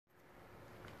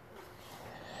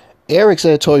Eric's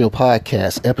Editorial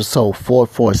Podcast, episode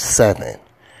 447.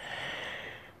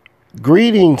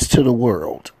 Greetings to the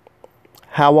world.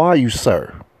 How are you,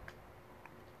 sir?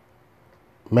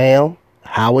 Ma'am,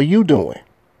 how are you doing?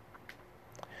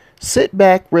 Sit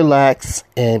back, relax,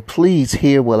 and please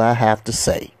hear what I have to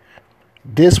say.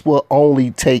 This will only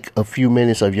take a few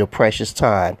minutes of your precious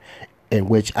time, in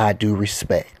which I do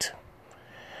respect.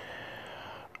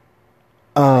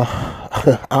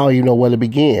 I don't even know where to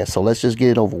begin, so let's just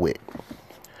get it over with.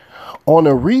 On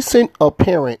a recent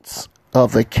appearance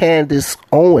of the Candace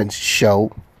Owens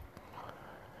show,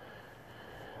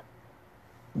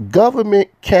 government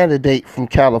candidate from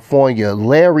California,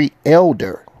 Larry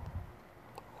Elder,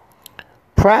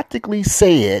 practically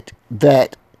said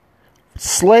that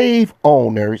slave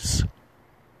owners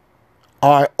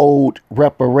are owed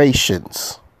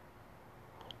reparations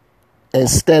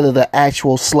instead of the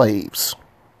actual slaves.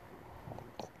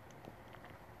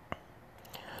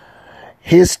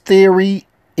 His theory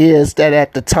is that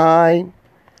at the time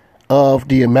of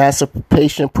the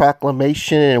Emancipation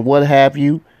Proclamation and what have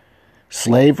you,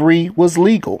 slavery was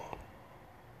legal.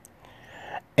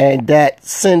 And that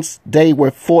since they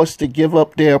were forced to give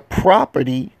up their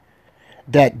property,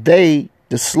 that they,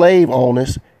 the slave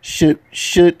owners, should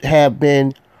have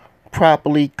been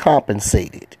properly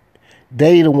compensated.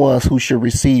 They the ones who should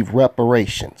receive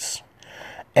reparations.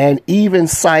 And even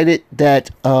cited that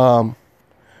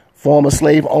former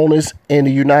slave owners in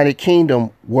the United Kingdom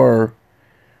were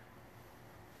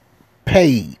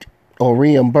paid or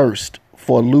reimbursed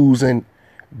for losing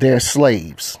their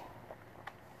slaves.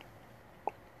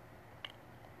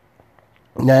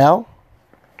 Now,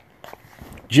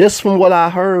 just from what I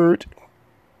heard,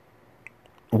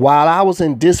 while I was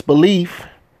in disbelief,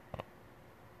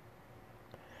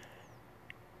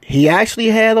 he actually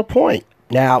had a point.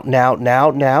 Now,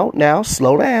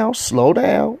 slow down.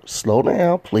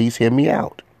 Please hear me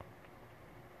out.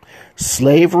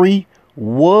 Slavery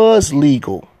was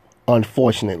legal,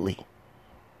 unfortunately.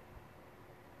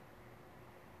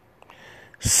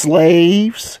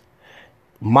 Slaves,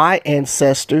 my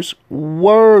ancestors,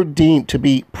 were deemed to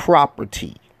be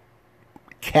property,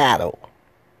 cattle.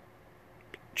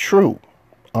 True,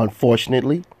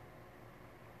 unfortunately.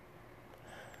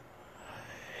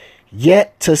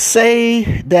 Yet to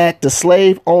say that the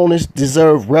slave owners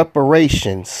deserve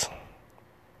reparations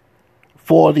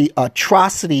for the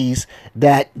atrocities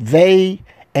that they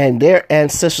and their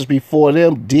ancestors before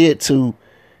them did to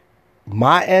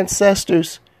my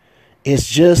ancestors is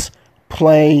just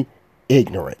plain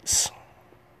ignorance.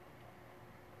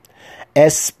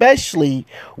 Especially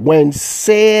when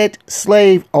said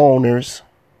slave owners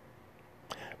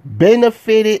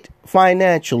benefited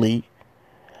financially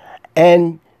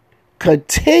and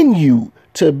continue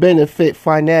to benefit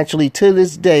financially to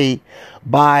this day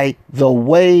by the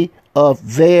way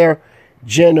of their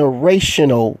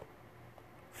generational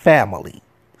family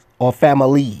or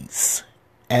families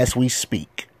as we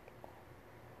speak.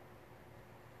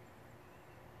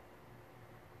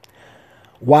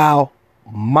 While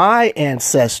my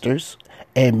ancestors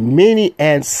and many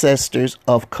ancestors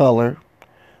of color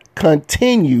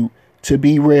continue to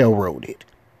be railroaded.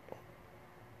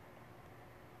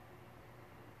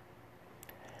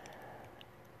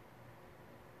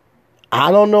 I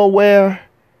don't know where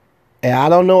and I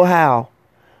don't know how,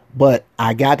 but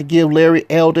I got to give Larry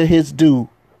Elder his due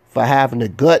for having the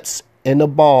guts and the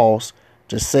balls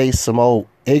to say some old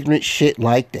ignorant shit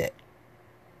like that.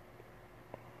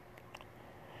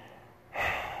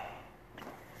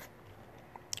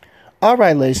 All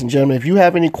right, ladies and gentlemen, if you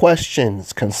have any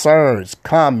questions, concerns,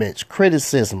 comments,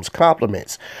 criticisms,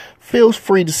 compliments, feel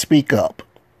free to speak up.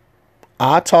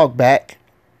 I'll talk back.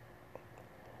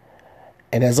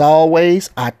 And as always,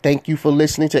 I thank you for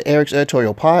listening to Eric's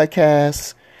Editorial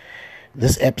Podcast.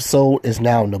 This episode is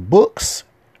now in the books.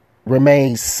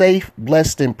 Remain safe,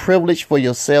 blessed, and privileged for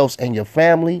yourselves and your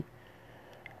family.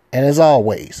 And as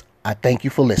always, I thank you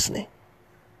for listening.